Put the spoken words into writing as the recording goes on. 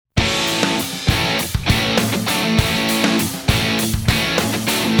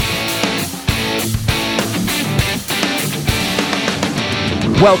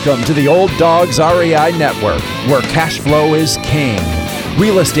Welcome to the Old Dogs REI Network, where cash flow is king.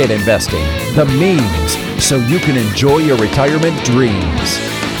 Real estate investing, the means, so you can enjoy your retirement dreams.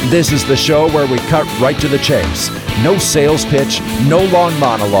 This is the show where we cut right to the chase. No sales pitch, no long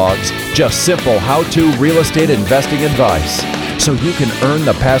monologues, just simple how-to real estate investing advice, so you can earn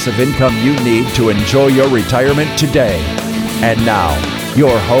the passive income you need to enjoy your retirement today. And now,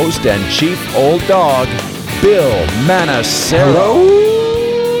 your host and chief old dog, Bill Manassero.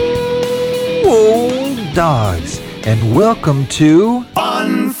 Old dogs, and welcome to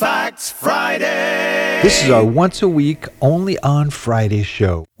Fun Facts Friday. This is our once a week, only on Friday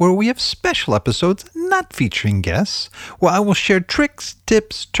show, where we have special episodes not featuring guests, where I will share tricks,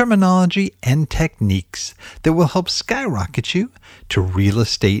 tips, terminology, and techniques that will help skyrocket you to real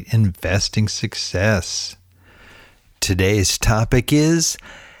estate investing success. Today's topic is,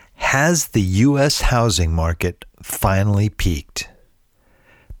 has the U.S. housing market finally peaked?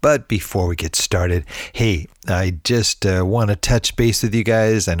 But before we get started, hey, I just want to touch base with you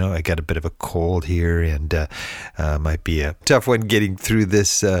guys. I know I got a bit of a cold here and might be a tough one getting through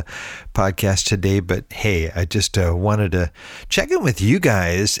this podcast today. But hey, I just wanted to check in with you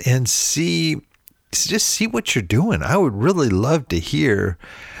guys and see what you're doing. I would really love to hear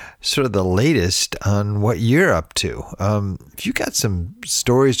sort of the latest on what you're up to. If you got some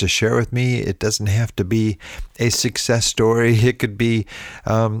stories to share with me, it doesn't have to be a success story. It could be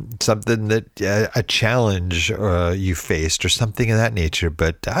something that a challenge you faced or something of that nature.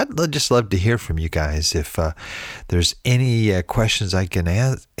 But I'd just love to hear from you guys. If there's any questions I can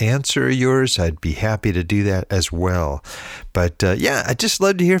answer yours, I'd be happy to do that as well. But yeah, I'd just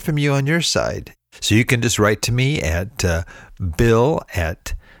love to hear from you on your side. So you can just write to me at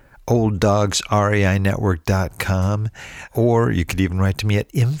bill@olddogsreinetwork.com, or you could even write to me at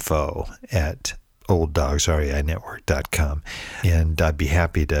info@olddogsreinetwork.com, and I'd be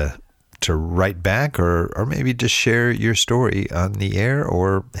happy to write back or maybe just share your story on the air,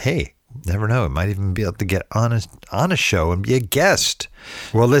 or hey, never know, I might even be able to get on a show and be a guest.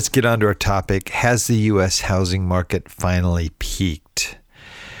 Well, let's get on to our topic. Has the U.S. housing market finally peaked?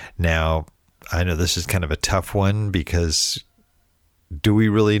 Now, I know this is kind of a tough one because do we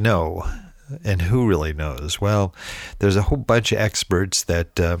really know? And who really knows? Well, there's a whole bunch of experts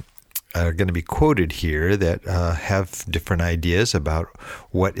that are going to be quoted here that have different ideas about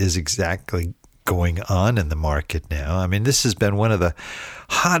what is exactly going on in the market now. I mean, this has been one of the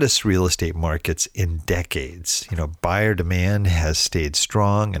hottest real estate markets in decades. You know, buyer demand has stayed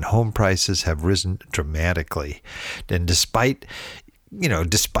strong and home prices have risen dramatically. And despite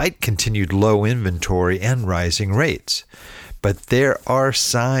continued low inventory and rising rates. But there are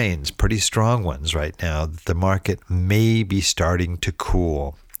signs, pretty strong ones right now, that the market may be starting to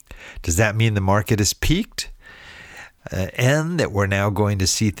cool. Does that mean the market has peaked? And that we're now going to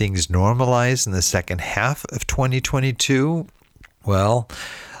see things normalize in the second half of 2022? Well,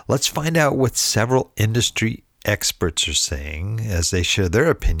 let's find out what several industry experts are saying as they share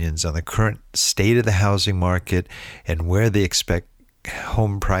their opinions on the current state of the housing market and where they expect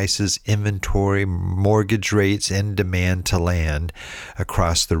home prices, inventory, mortgage rates, and demand to land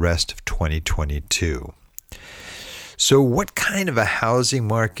across the rest of 2022. So what kind of a housing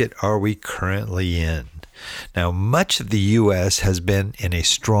market are we currently in? Now, much of the U.S. has been in a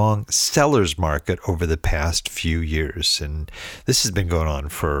strong seller's market over the past few years, and this has been going on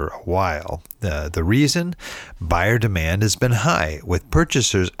for a while. The reason? Buyer demand has been high, with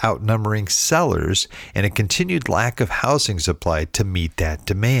purchasers outnumbering sellers and a continued lack of housing supply to meet that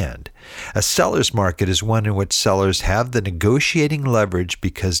demand. A seller's market is one in which sellers have the negotiating leverage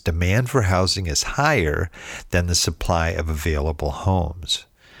because demand for housing is higher than the supply of available homes.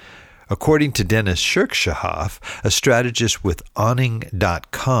 According to Dennis Shirkshahoff, a strategist with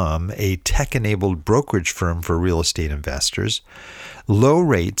Awning.com, a tech-enabled brokerage firm for real estate investors, low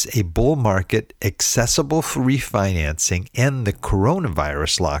rates, a bull market, accessible for refinancing, and the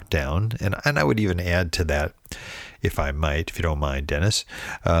coronavirus lockdown, and I would even add to that, if you don't mind, Dennis,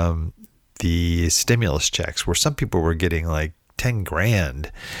 the stimulus checks, where some people were getting like $10,000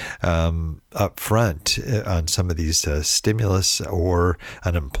 up front on some of these stimulus or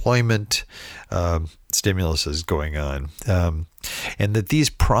unemployment stimulus is going on, and that these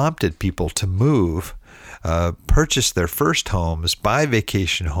prompted people to move, purchase their first homes, buy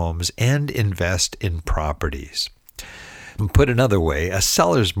vacation homes, and invest in properties. Put another way, a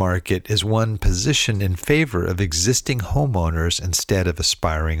seller's market is one positioned in favor of existing homeowners instead of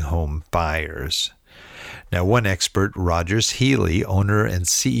aspiring home buyers. Now, one expert, Rogers Healy, owner and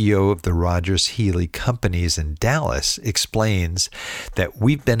CEO of the Rogers Healy Companies in Dallas, explains that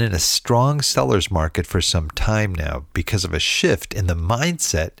we've been in a strong seller's market for some time now because of a shift in the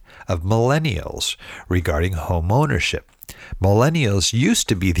mindset of millennials regarding home ownership. Millennials used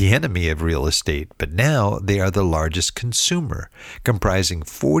to be the enemy of real estate, but now they are the largest consumer, comprising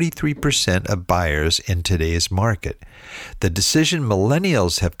 43% of buyers in today's market. The decision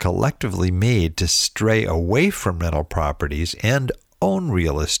millennials have collectively made to stray away from rental properties and own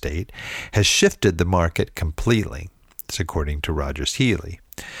real estate has shifted the market completely. That's according to Rogers Healy.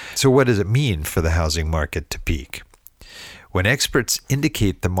 So what does it mean for the housing market to peak? When experts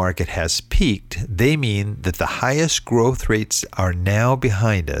indicate the market has peaked, they mean that the highest growth rates are now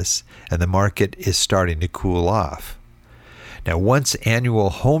behind us and the market is starting to cool off. Now, once annual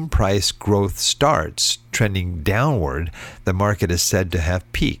home price growth starts trending downward, the market is said to have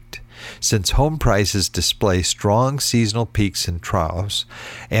peaked. Since home prices display strong seasonal peaks and troughs,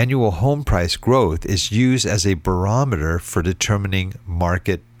 annual home price growth is used as a barometer for determining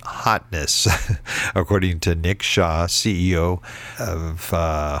market hotness, according to Nick Shaw, CEO of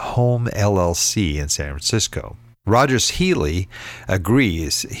Home LLC in San Francisco. Rogers Healy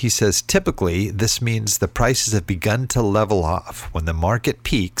agrees. He says, typically, this means the prices have begun to level off. When the market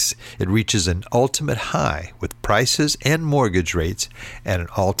peaks, it reaches an ultimate high, with prices and mortgage rates at an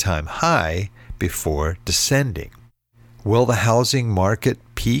all-time high before descending. Will the housing market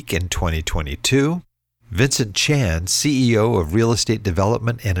peak in 2022? Vincent Chan, CEO of real estate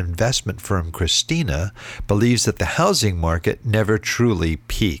development and investment firm Christina, believes that the housing market never truly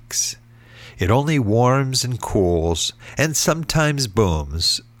peaks. It only warms and cools and sometimes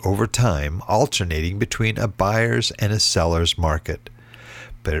booms over time, alternating between a buyer's and a seller's market.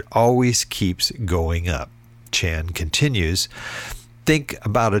 But it always keeps going up. Chan continues, think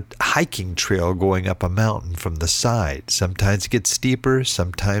about a hiking trail going up a mountain from the side. Sometimes it gets steeper,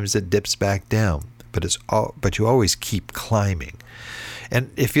 sometimes it dips back down. But you always keep climbing.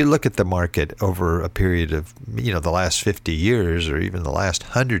 And if you look at the market over a period of, the last 50 years or even the last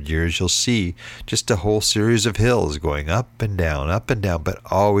 100 years, you'll see just a whole series of hills going up and down, but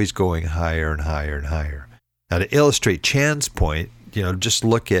always going higher and higher and higher. Now, to illustrate Chan's point, just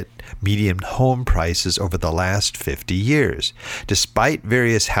look at median home prices over the last 50 years. Despite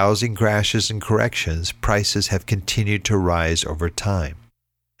various housing crashes and corrections, prices have continued to rise over time.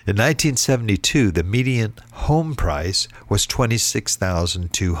 In 1972, the median home price was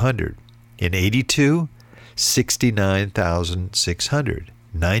 $26,200. In 82, $69,600.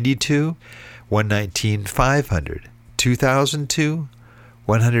 92, $119,500. 2002,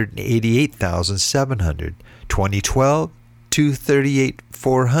 $188,700. 2012,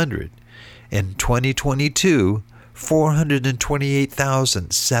 $238,400. In 2022,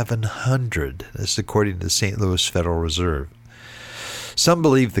 $428,700. That's according to the St. Louis Federal Reserve. Some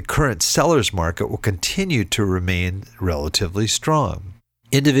believe the current seller's market will continue to remain relatively strong.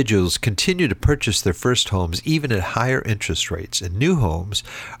 Individuals continue to purchase their first homes even at higher interest rates, and new homes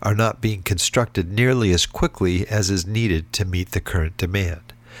are not being constructed nearly as quickly as is needed to meet the current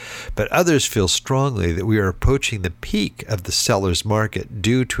demand. But others feel strongly that we are approaching the peak of the seller's market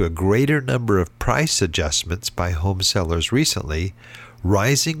due to a greater number of price adjustments by home sellers recently,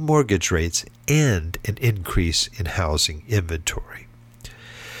 rising mortgage rates, and an increase in housing inventory.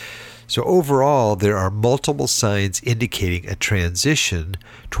 So overall, there are multiple signs indicating a transition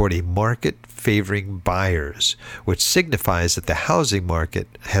toward a market favoring buyers, which signifies that the housing market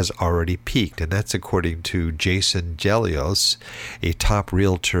has already peaked. And that's according to Jason Gelios, a top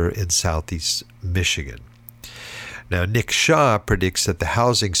realtor in Southeast Michigan. Now, Nick Shaw predicts that the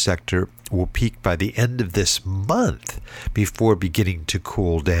housing sector will peak by the end of this month before beginning to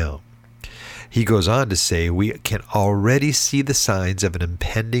cool down. He goes on to say, we can already see the signs of an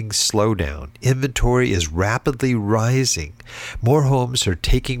impending slowdown. Inventory is rapidly rising. More homes are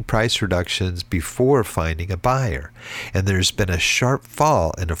taking price reductions before finding a buyer, and there's been a sharp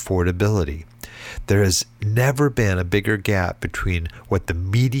fall in affordability. There has never been a bigger gap between what the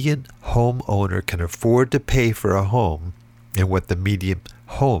median homeowner can afford to pay for a home and what the median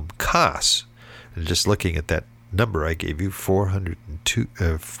home costs. And just looking at that number I gave you,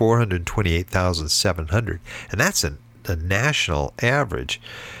 $428,700, and that's a national average.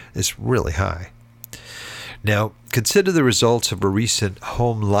 It's really high. Now, consider the results of a recent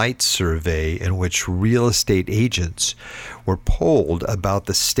Home Light survey in which real estate agents were polled about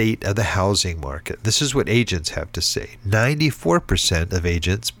the state of the housing market. This is what agents have to say. 94% of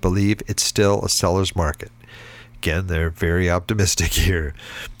agents believe it's still a seller's market. Again, they're very optimistic here.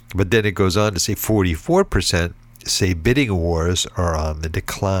 But then it goes on to say 44% say bidding wars are on the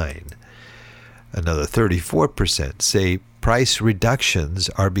decline. Another 34% say price reductions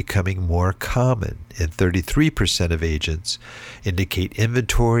are becoming more common, and 33% of agents indicate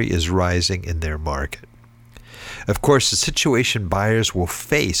inventory is rising in their market. Of course, the situation buyers will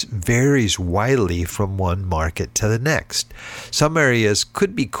face varies widely from one market to the next. Some areas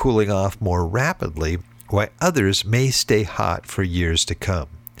could be cooling off more rapidly, while others may stay hot for years to come.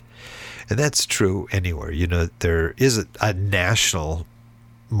 And that's true anywhere. There is a national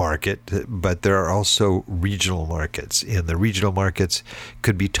market, but there are also regional markets, and the regional markets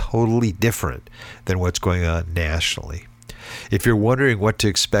could be totally different than what's going on nationally. If you're wondering what to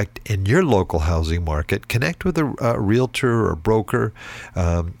expect in your local housing market, connect with a realtor or broker.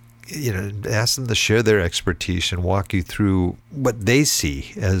 Ask them to share their expertise and walk you through what they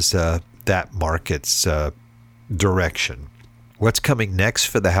see as that market's direction. What's coming next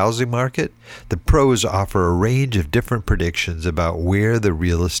for the housing market? The pros offer a range of different predictions about where the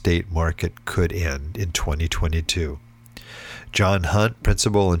real estate market could end in 2022. John Hunt,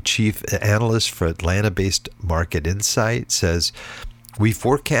 principal and chief analyst for Atlanta-based Market Insight, says, "We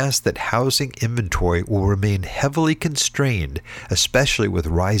forecast that housing inventory will remain heavily constrained, especially with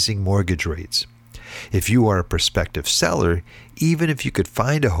rising mortgage rates. If you are a prospective seller, even if you could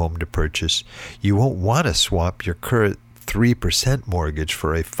find a home to purchase, you won't want to swap your current 3% mortgage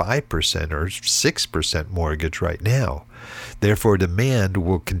for a 5% or 6% mortgage right now. Therefore, demand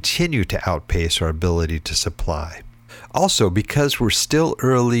will continue to outpace our ability to supply. Also, because we're still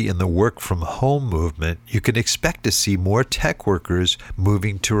early in the work-from-home movement, you can expect to see more tech workers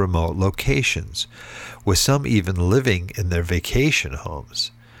moving to remote locations, with some even living in their vacation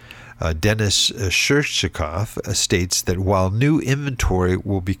homes." Dennis Shirchikoff states that while new inventory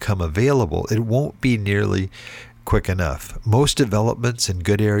will become available, it won't be nearly quick enough. Most developments in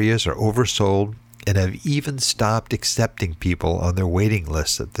good areas are oversold and have even stopped accepting people on their waiting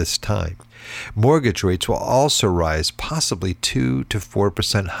lists at this time. Mortgage rates will also rise possibly 2 to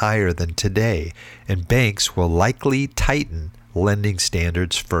 4% higher than today, and banks will likely tighten lending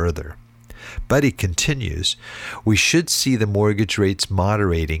standards further. But he continues, "We should see the mortgage rates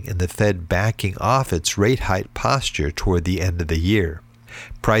moderating and the Fed backing off its rate hike posture toward the end of the year.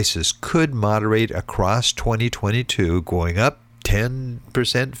 Prices could moderate across 2022, going up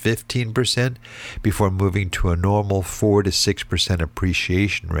 10%, 15%, before moving to a normal 4 to 6%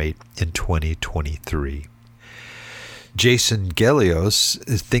 appreciation rate in 2023. Jason Gelios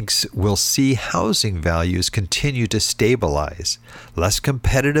thinks we'll see housing values continue to stabilize, less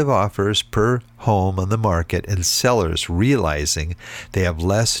competitive offers per home on the market, and sellers realizing they have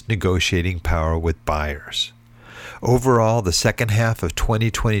less negotiating power with buyers. Overall, the second half of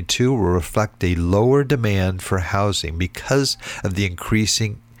 2022 will reflect a lower demand for housing because of the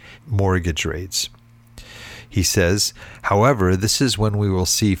increasing mortgage rates. He says, however, this is when we will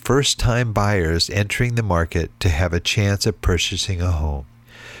see first-time buyers entering the market to have a chance of purchasing a home.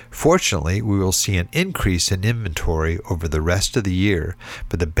 Fortunately, we will see an increase in inventory over the rest of the year,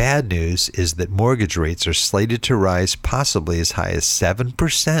 but the bad news is that mortgage rates are slated to rise possibly as high as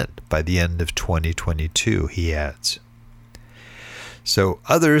 7% by the end of 2022, he adds. So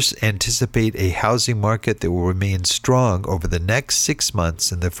others anticipate a housing market that will remain strong over the next 6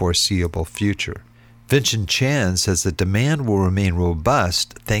 months in the foreseeable future. Vincent Chan says that demand will remain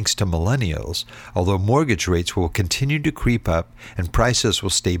robust thanks to millennials, although mortgage rates will continue to creep up and prices will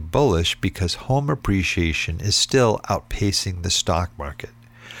stay bullish because home appreciation is still outpacing the stock market.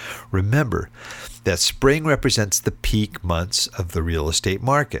 Remember that spring represents the peak months of the real estate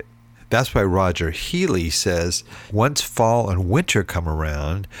market. That's why Roger Healy says once fall and winter come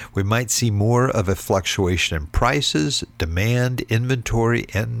around, we might see more of a fluctuation in prices, demand, inventory,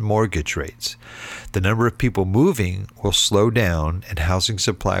 and mortgage rates. The number of people moving will slow down and housing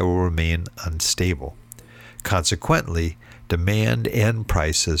supply will remain unstable. Consequently, demand and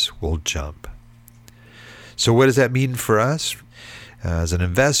prices will jump. So what does that mean for us? As an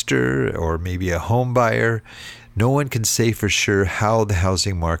investor or maybe a home buyer, no one can say for sure how the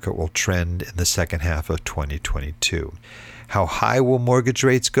housing market will trend in the second half of 2022. How high will mortgage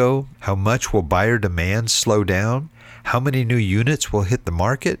rates go? How much will buyer demand slow down? How many new units will hit the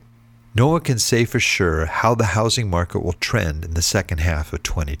market? No one can say for sure how the housing market will trend in the second half of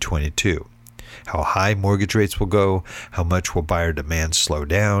 2022. How high mortgage rates will go? How much will buyer demand slow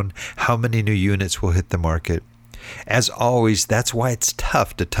down? How many new units will hit the market? As always, that's why it's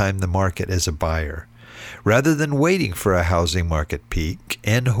tough to time the market as a buyer. Rather than waiting for a housing market peak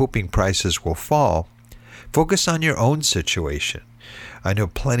and hoping prices will fall, focus on your own situation. I know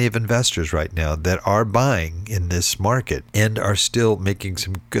plenty of investors right now that are buying in this market and are still making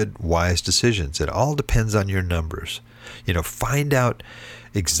some good, wise decisions. It all depends on your numbers. Find out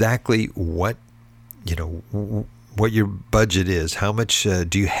exactly what what your budget is. How much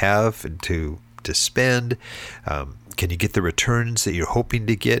do you have to spend? Can you get the returns that you're hoping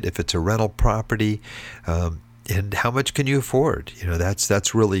to get if it's a rental property? And how much can you afford?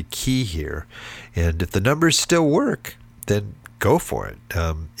 That's really key here. And if the numbers still work, then go for it.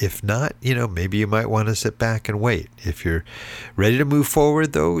 If not, maybe you might want to sit back and wait. If you're ready to move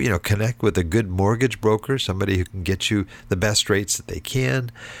forward, though, connect with a good mortgage broker, somebody who can get you the best rates that they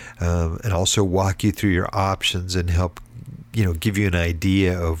can, and also walk you through your options and help, give you an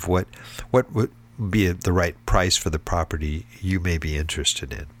idea of what would be the right price for the property you may be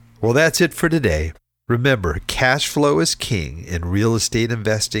interested in. Well, that's it for today. Remember, cash flow is king and real estate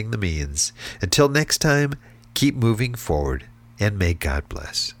investing the means. Until next time, keep moving forward and may God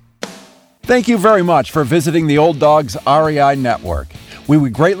bless. Thank you very much for visiting the Old Dogs REI Network. We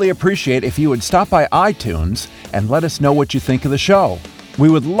would greatly appreciate if you would stop by iTunes and let us know what you think of the show. We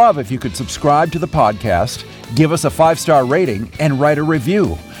would love if you could subscribe to the podcast, give us a 5-star rating, and write a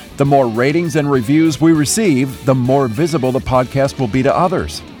review. The more ratings and reviews we receive, the more visible the podcast will be to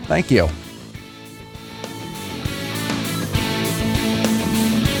others. Thank you.